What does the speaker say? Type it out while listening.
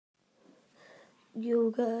Yo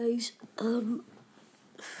guys, I'm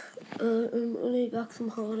only back from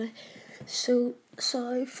holiday, so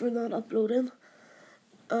sorry for not uploading.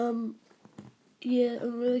 Yeah,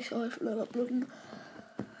 I'm really sorry for not uploading.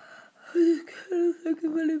 I just can't think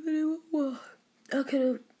of anybody. Well, I could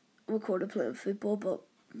have recorded playing football, but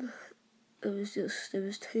it was just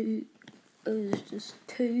too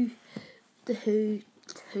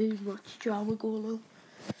much drama going on.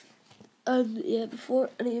 And yeah, before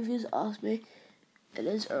any of you ask me, it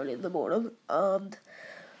is early in the morning, and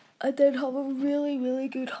I did have a really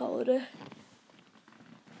good holiday.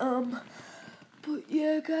 But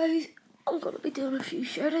yeah, guys, I'm gonna be doing a few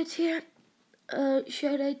shoutouts here.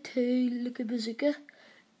 Shout out to Luca Bazooka.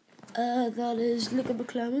 That is Luca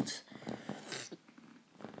McClements.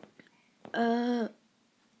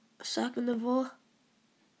 Second of all,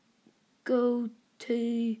 go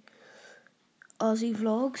to Aussie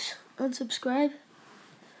Vlogs and subscribe.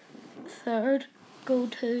 Third, go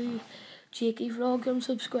to Jakey Vlog and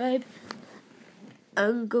subscribe.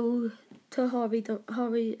 And go to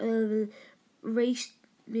Race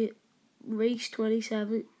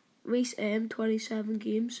M27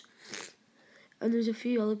 games. And there's a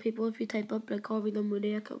few other people if you type up like Harvey the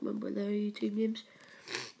Mooney, I can't remember their YouTube names.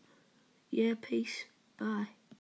 Yeah, peace. Bye.